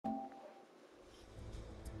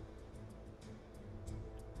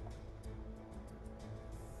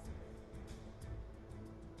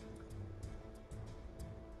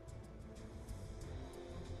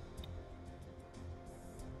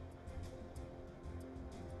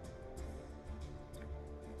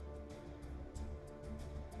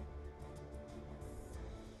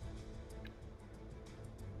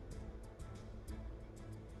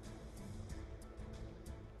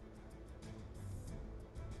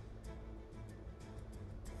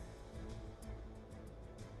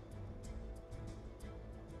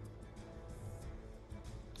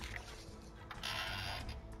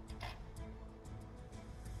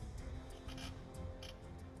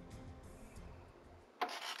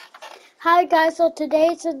Hi guys, so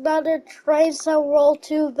today's another Train Cell Roll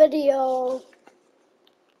 2 video.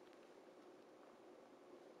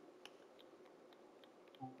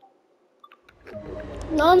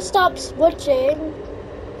 Non-stop switching.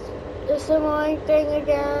 This annoying thing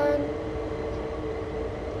again.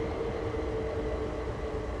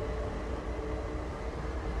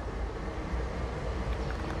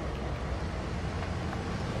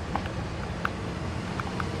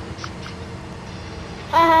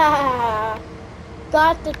 Ha!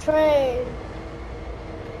 Got the train.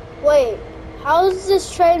 Wait, how is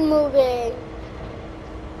this train moving?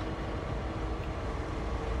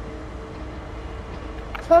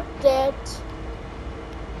 Cooked it.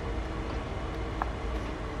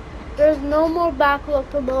 There's no more back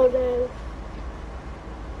locomotive.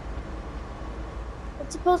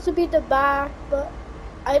 It's supposed to be the back, but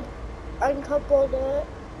I uncoupled it.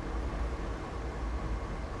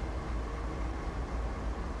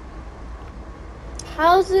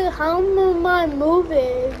 How am I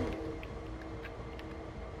moving?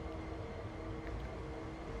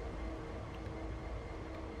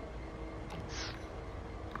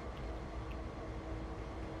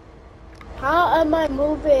 How am I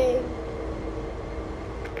moving?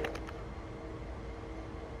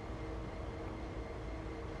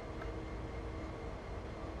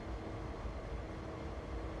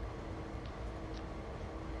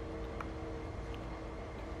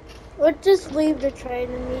 Or just leave the train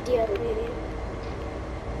immediately.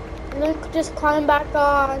 And then just climb back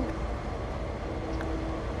on.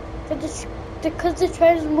 Because the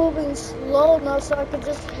train is moving slow now, so I could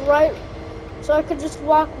just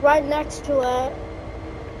walk right next to it.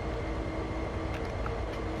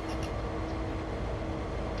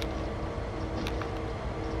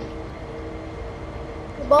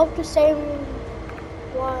 They're both the same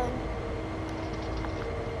one.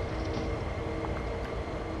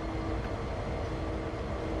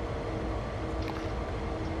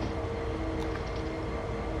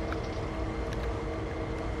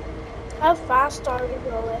 How fast are we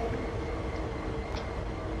going?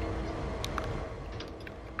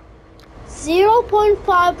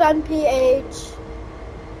 0.5 mph.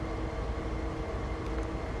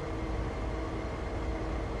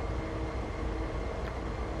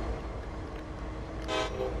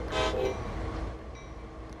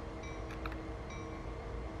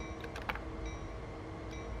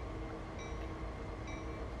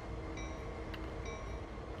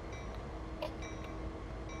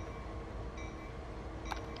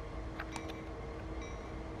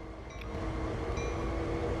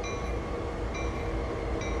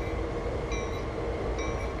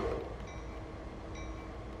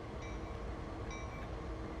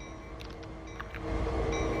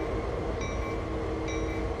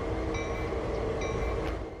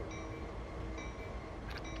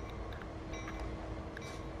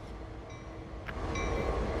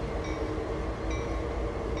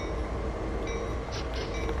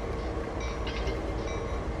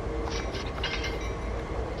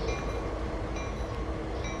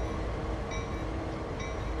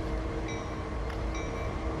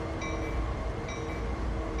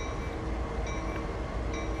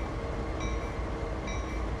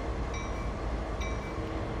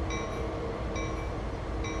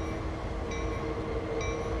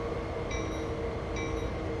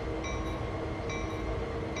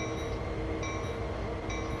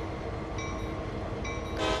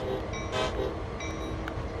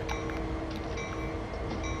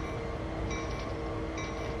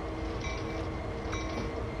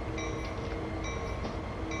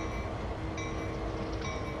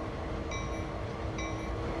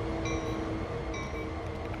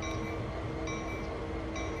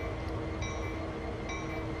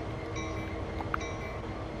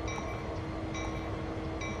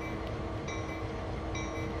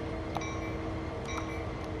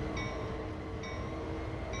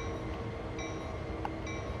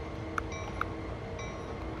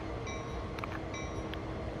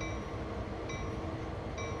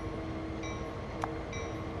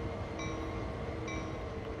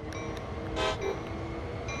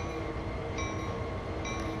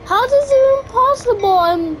 How is this even possible?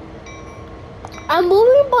 I'm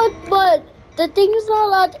moving, but the thing is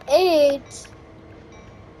not at 8.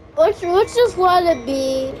 Let's just let it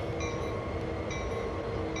be.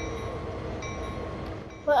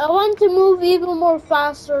 But I want to move even more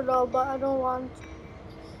faster though, but I don't want.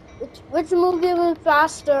 Let's move even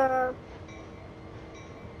faster.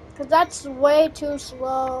 Cause that's way too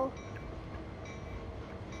slow.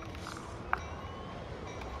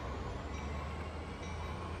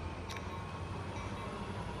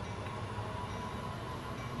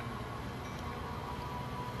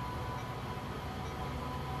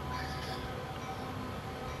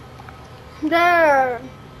 There.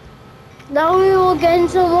 Now we will gain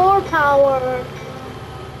some more power.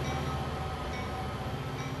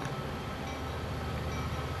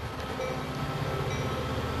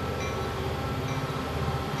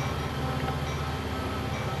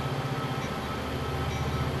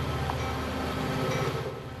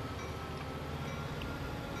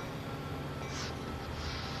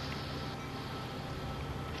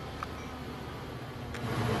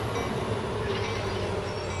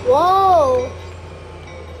 Whoa!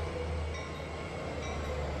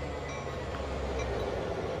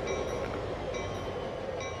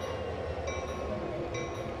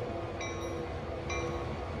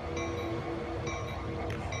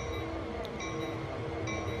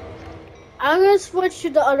 I'm gonna switch to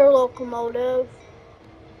the other locomotive.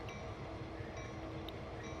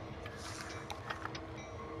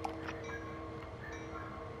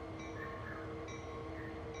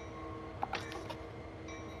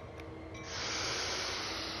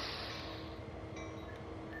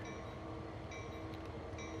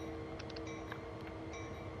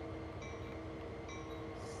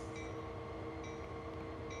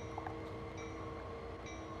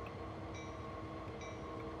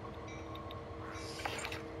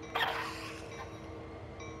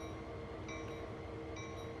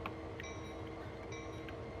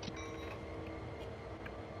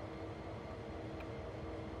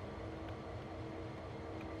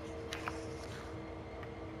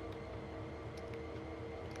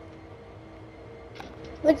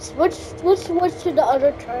 Let's switch to the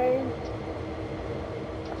other train.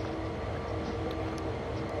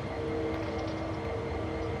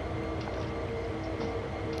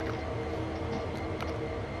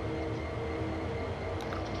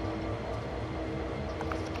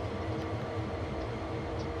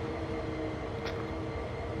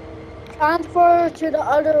 Transfer to the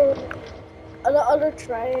other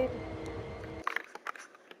train.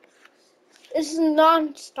 This is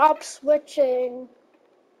non-stop switching.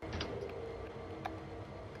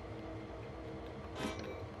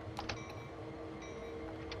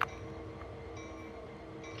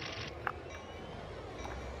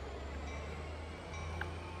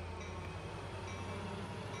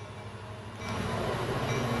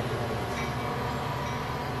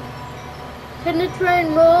 Can the train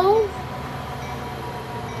move?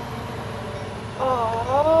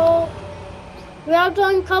 Oh, we have to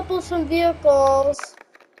uncouple some vehicles.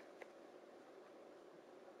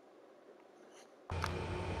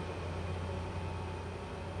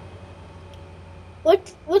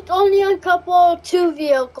 Let's only uncouple 2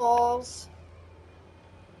 vehicles.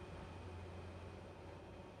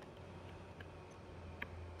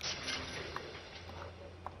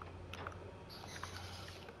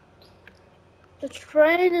 The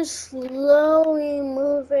train is slowly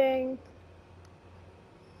moving.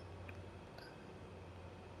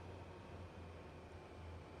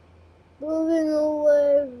 Moving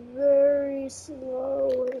away very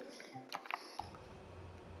slowly.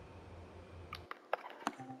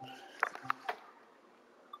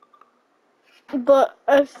 But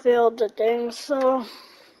I failed the thing, so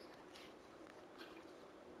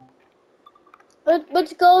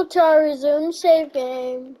let's go to our resume save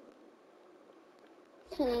game.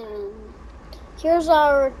 Here's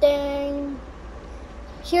our thing.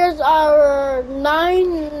 Here's our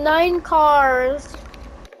nine cars.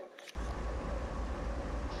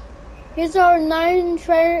 Here's our 9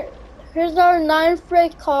 freight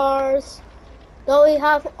cars that we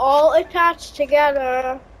have all attached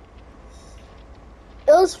together.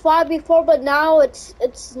 It was 5 before, but now it's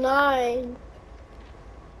 9.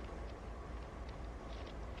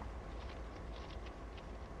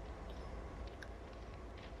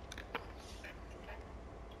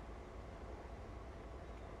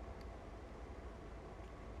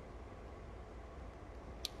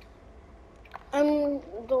 I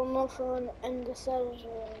don't know if I'm gonna end the session.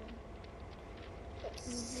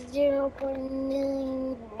 It's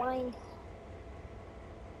 0.9.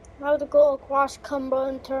 I have to go across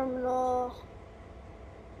Cumberland Terminal.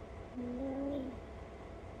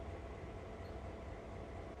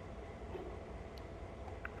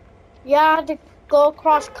 Yeah, I have to go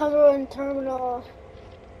across Cumberland Terminal.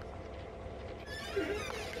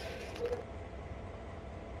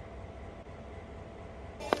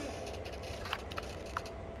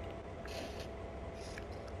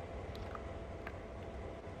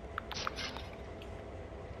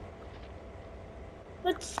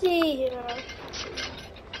 Let's see here.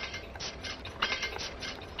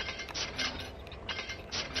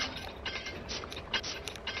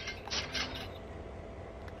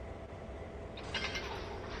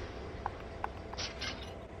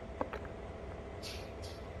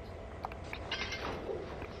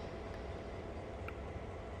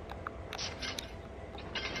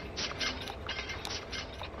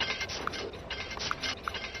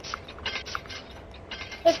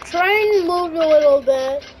 The train moved a little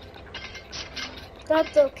bit.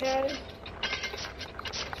 That's okay.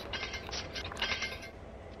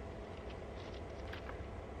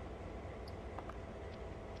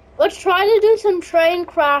 Let's try to do some train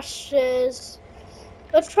crashes.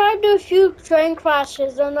 Let's try to do a few train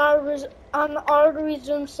crashes on our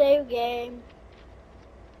resume save game.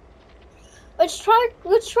 Let's try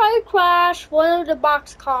to crash one of the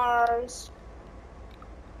box cars.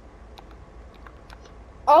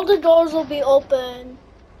 All the doors will be open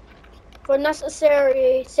for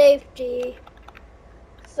necessary safety.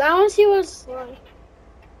 So I want to see what it's like.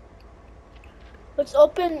 Let's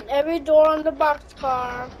open every door on the box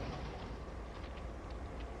car.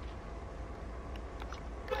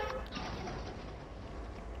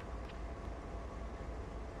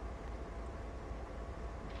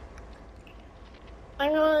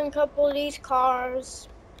 I'm gonna uncouple these cars.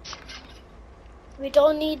 We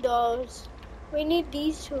don't need those. We need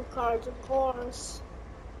these two cars, of course.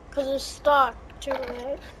 Because it's stuck to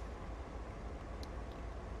it.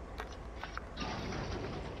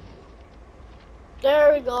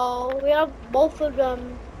 There we go. We have both of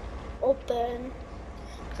them open.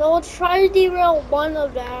 So let's try to derail one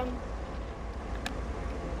of them.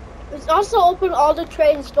 Let's also open all the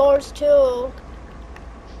train's doors too.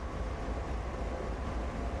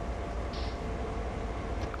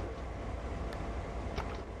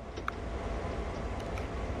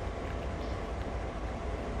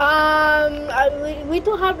 We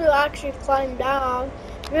don't have to actually climb down.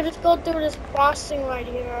 We're just go through this crossing right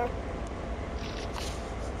here.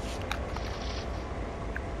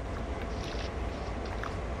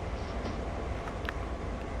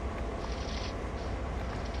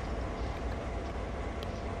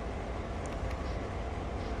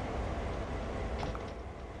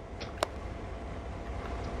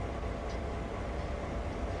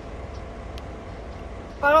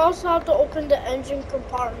 I also have to open the engine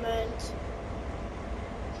compartment.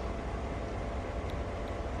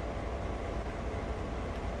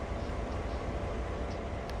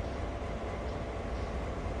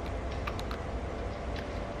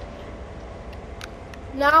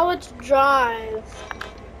 Now let's drive.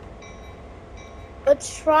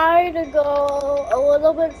 Let's try to go a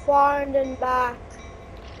little bit far and then back.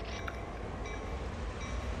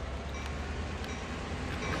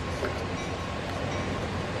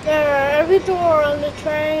 There, every door on the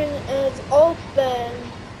train is open.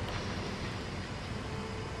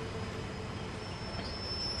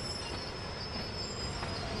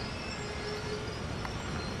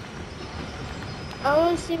 I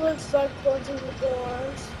want to see what's like going through the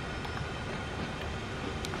doors.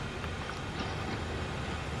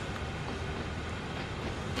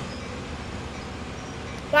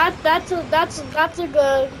 That's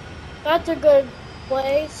a good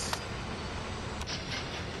place.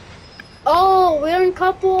 Oh, we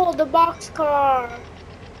uncoupled the box car.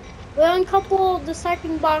 We uncoupled the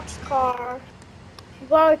second box car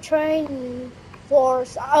of our train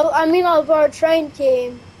force. I mean of our train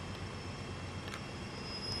team.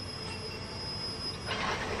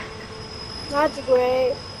 That's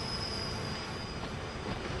great.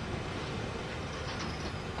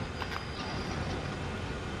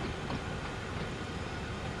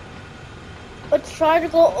 Let's try to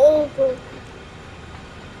go over.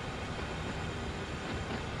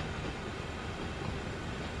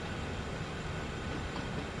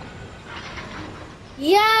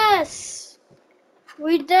 Yes!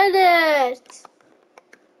 We did it!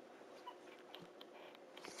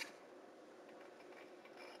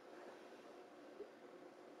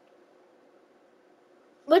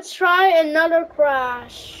 Let's try another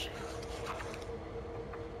crash.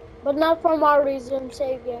 But not from our resume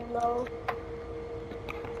save game though.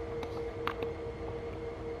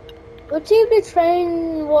 Let's see if the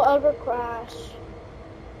train will ever crash.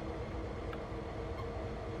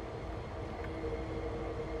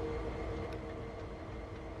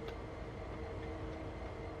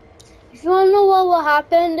 If you want to know what will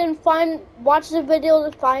happen, then watch the video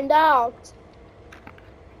to find out.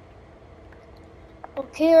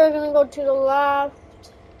 Okay, we're gonna go to the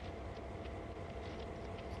left.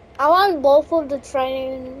 I want both of the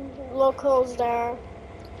train locals there.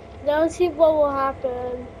 Then let's see what will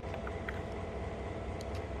happen.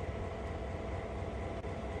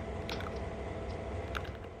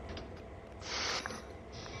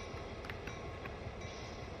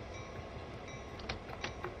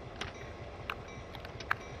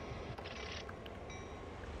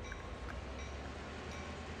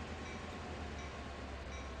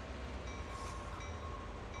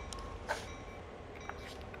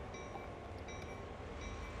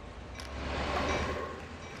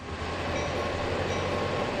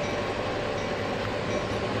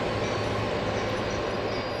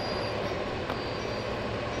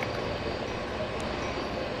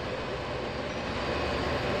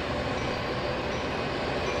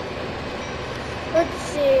 Let's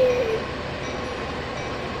see.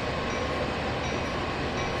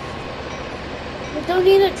 We don't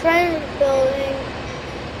need a train building.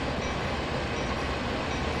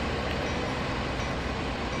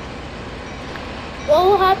 What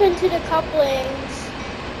will happen to the couplings?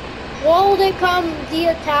 Will they come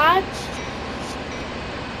detached?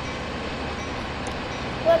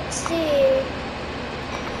 Let's see.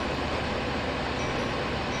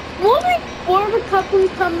 Will the couplings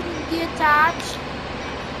come detached?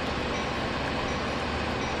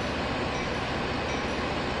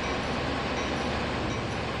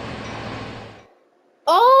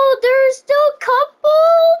 Oh, they're still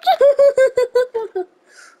coupled!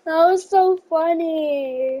 That was so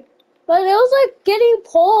funny. But it was like getting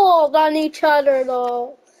pulled on each other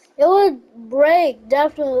though. It would break,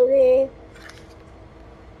 definitely.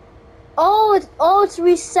 It's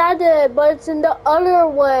resetted, but it's in the other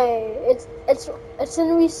way. It's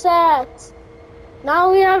in reset.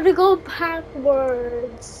 Now we have to go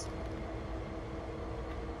backwards.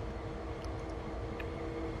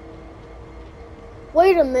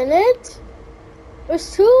 Wait a minute.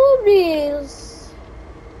 There's two of these.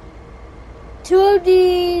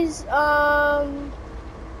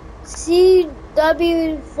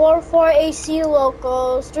 CW44AC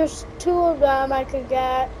locals. There's two of them I could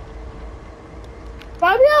get.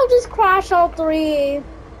 Probably I'll just crash all three.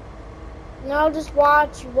 And I'll just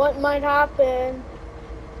watch what might happen.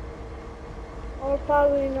 Or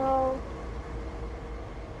probably no.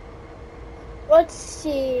 Let's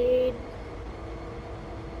see.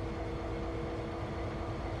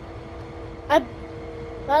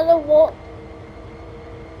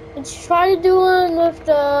 Let's try to do one with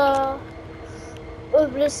the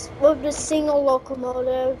single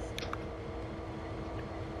locomotive.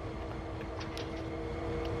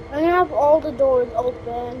 I'm gonna have all the doors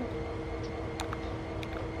open.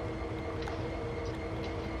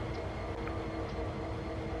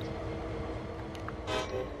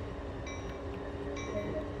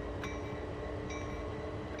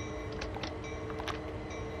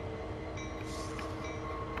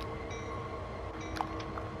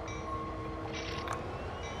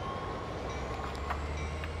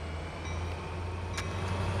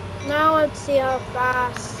 Now let's see how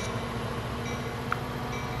fast.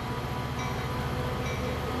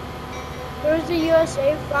 There's the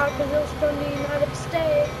USA flag because it was from the United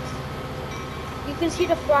States. You can see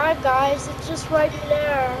the flag, guys. It's just right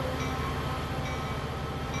there.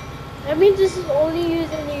 That means this is only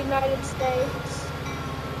used in the United States.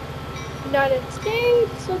 United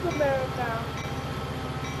States of America.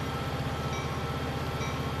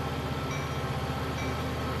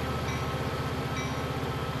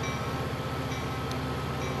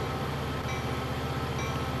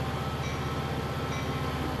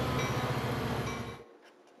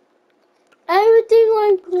 Everything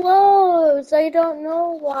went close. I don't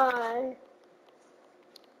know why.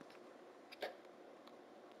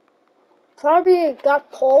 Probably it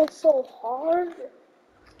got pulled so hard.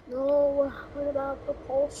 No, what about the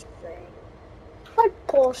pull string? What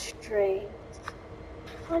pull string?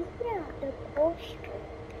 Oh yeah, the pull string.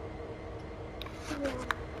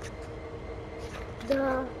 Yeah.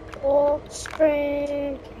 The pull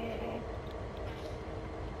string.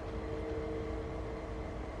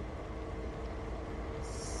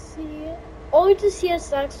 See, only the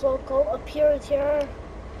CSX logo appears here.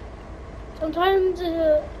 Sometimes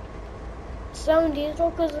the 70s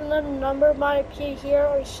locals and then the number might appear here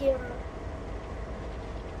or here.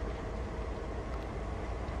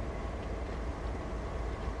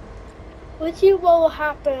 Let's see what will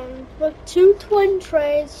happen with two twin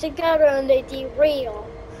trains together and they derail.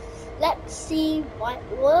 Let's see what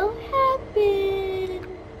will happen.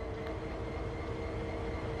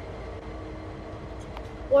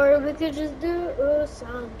 Or we could just do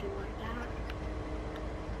something like that.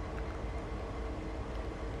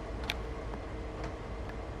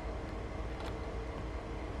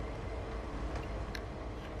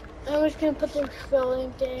 I'm just gonna put the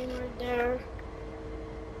filling thing right there.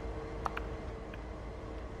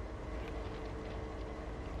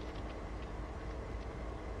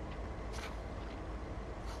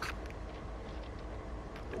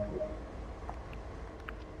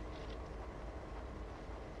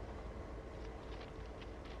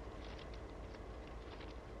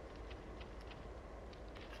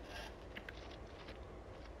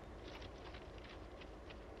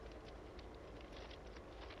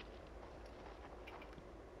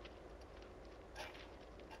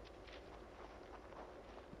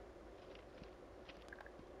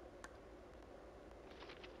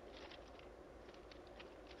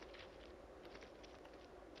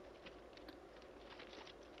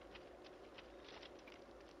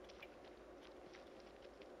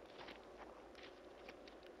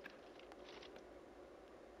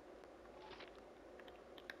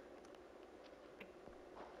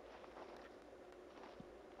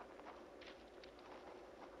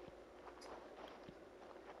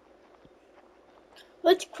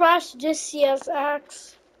 Let's crash this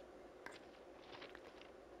CSX.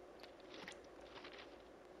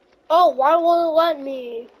 Oh, why won't it let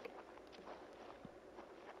me?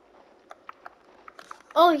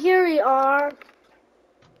 Oh, here we are.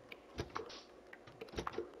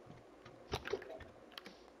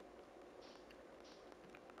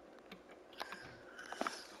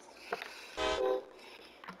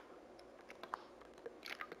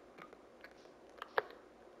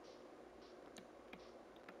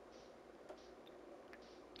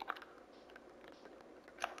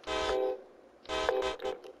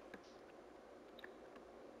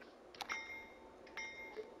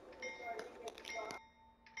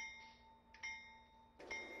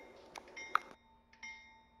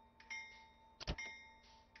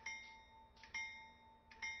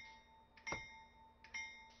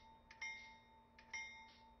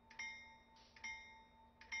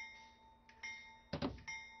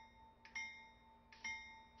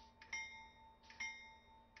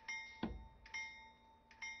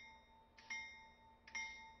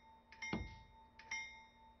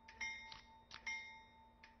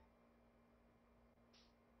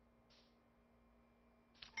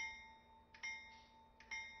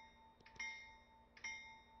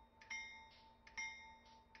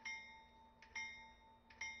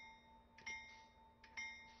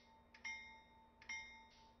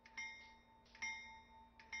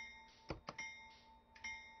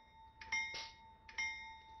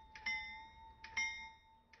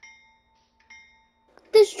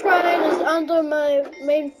 This train is under my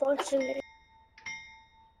main functioning.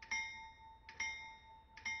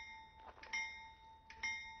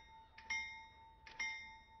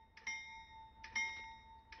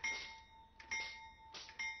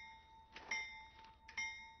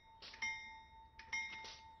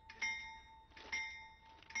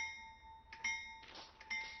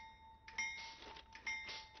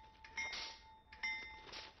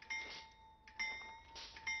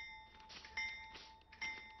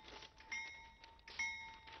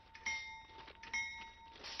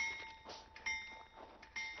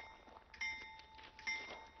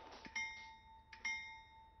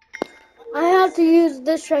 I have to use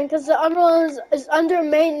this train because the other one is under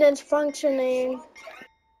maintenance functioning.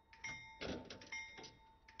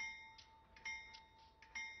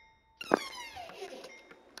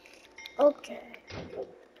 Okay,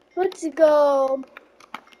 let's go.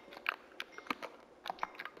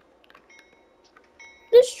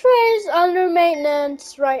 This train is under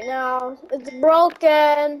maintenance right now. It's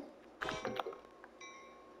broken.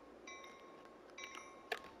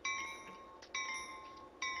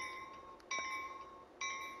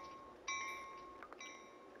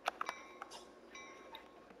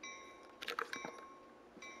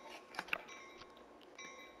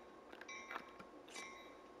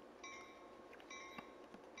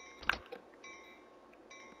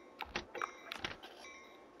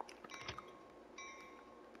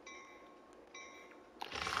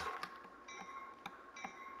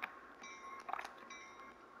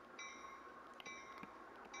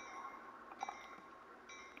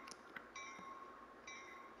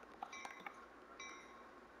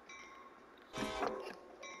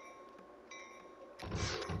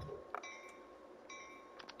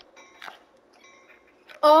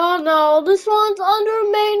 Oh no, this one's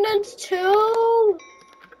under maintenance too?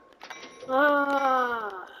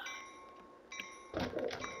 Ah,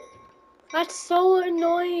 that's so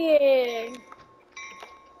annoying.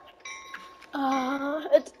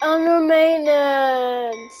 It's under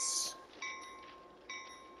maintenance.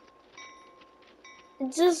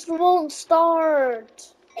 It just won't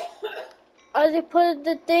start. I did put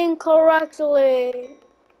the thing correctly.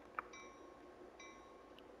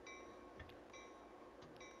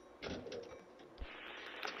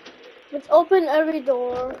 Let's open every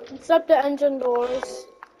door, except the engine doors.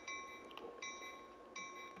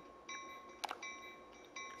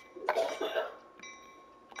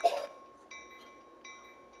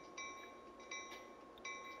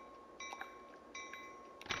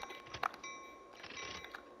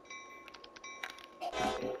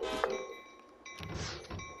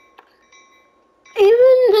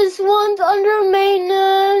 Even this one's under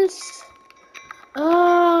maintenance.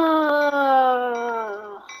 Ah,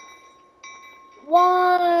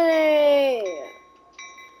 why?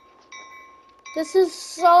 This is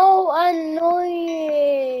so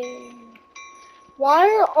annoying. Why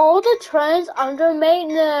are all the trains under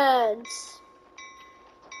maintenance?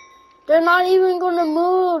 They're not even gonna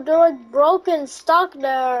move. They're like broken, stuck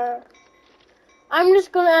there. I'm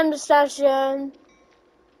just gonna end the session.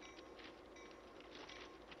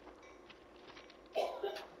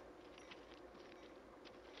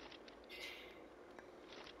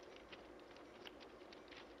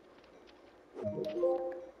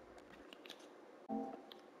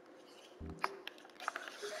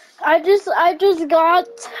 I just got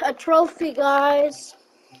a trophy, guys.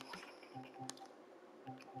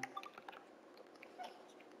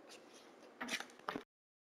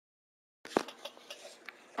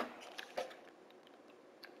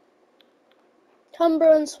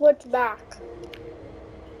 Tumblr and switch back.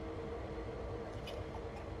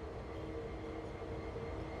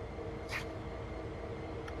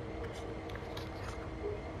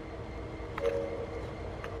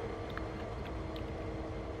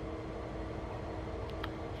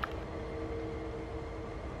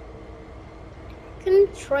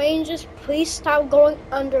 Can train just please stop going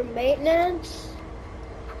under maintenance?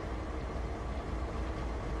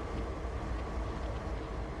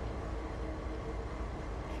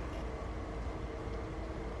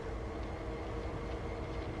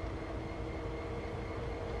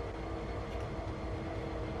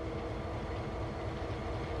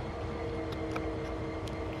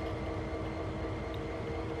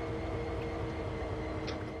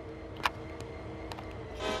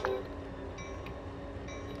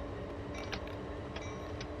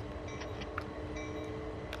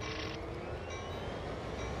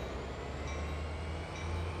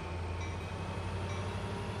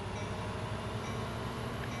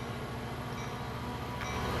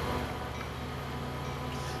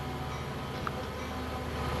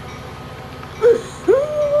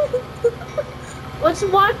 Let's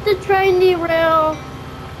watch the train derail.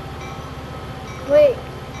 Wait.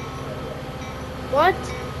 What?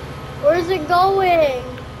 Where's it going?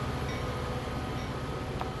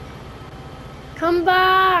 Come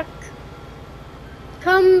back!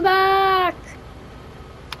 Come back!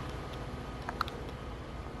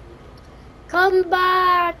 Come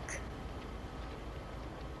back!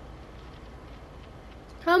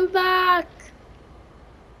 Come back!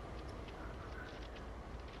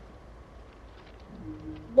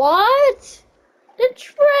 What? The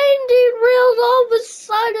train derailed all of a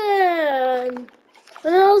sudden!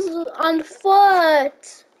 When I was on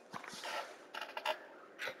foot!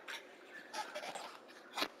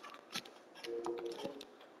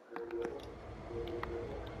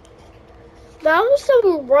 That was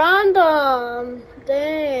so random.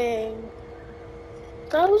 Dang.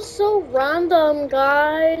 That was so random,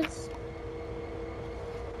 guys.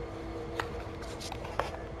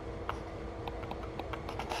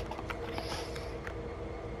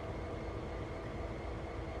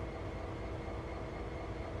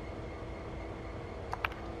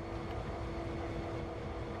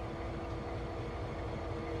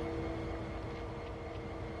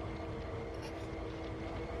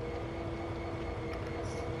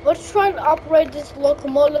 Let's try to operate this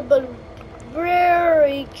locomotive, but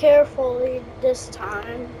very carefully this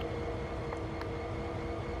time.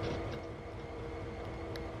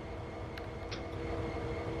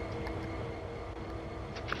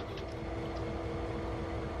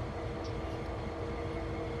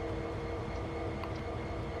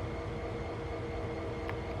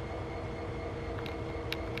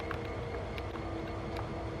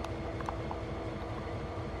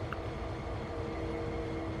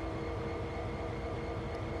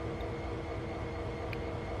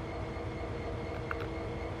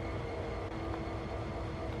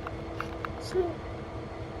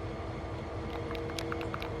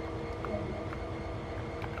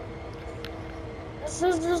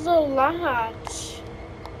 This is just a latch.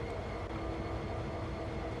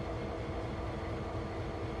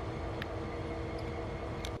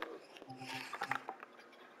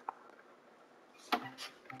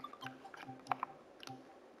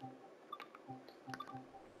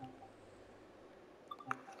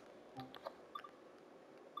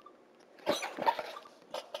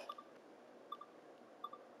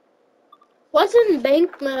 What's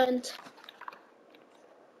embankment?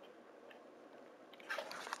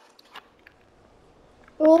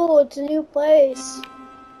 Oh, it's a new place.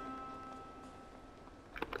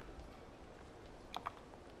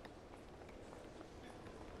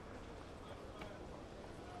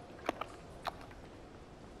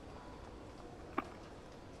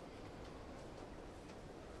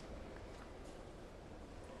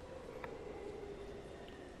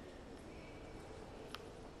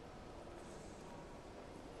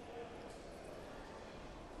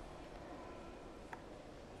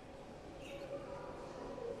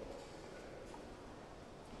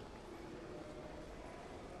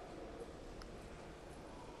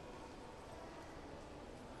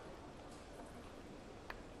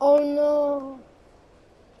 Oh no.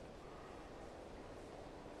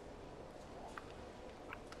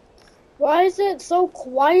 Why is it so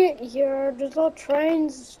quiet here? There's no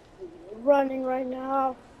trains running right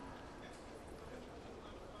now.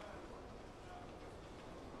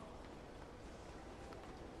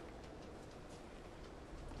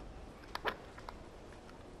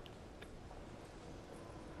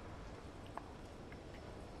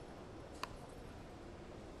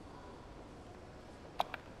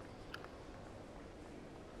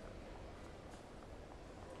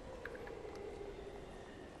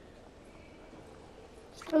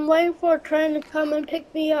 I'm waiting for a train to come and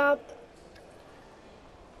pick me up.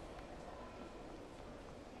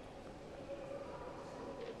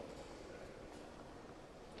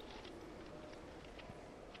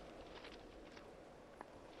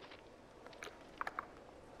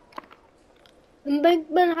 And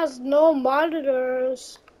Big Ben has no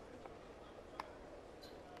monitors.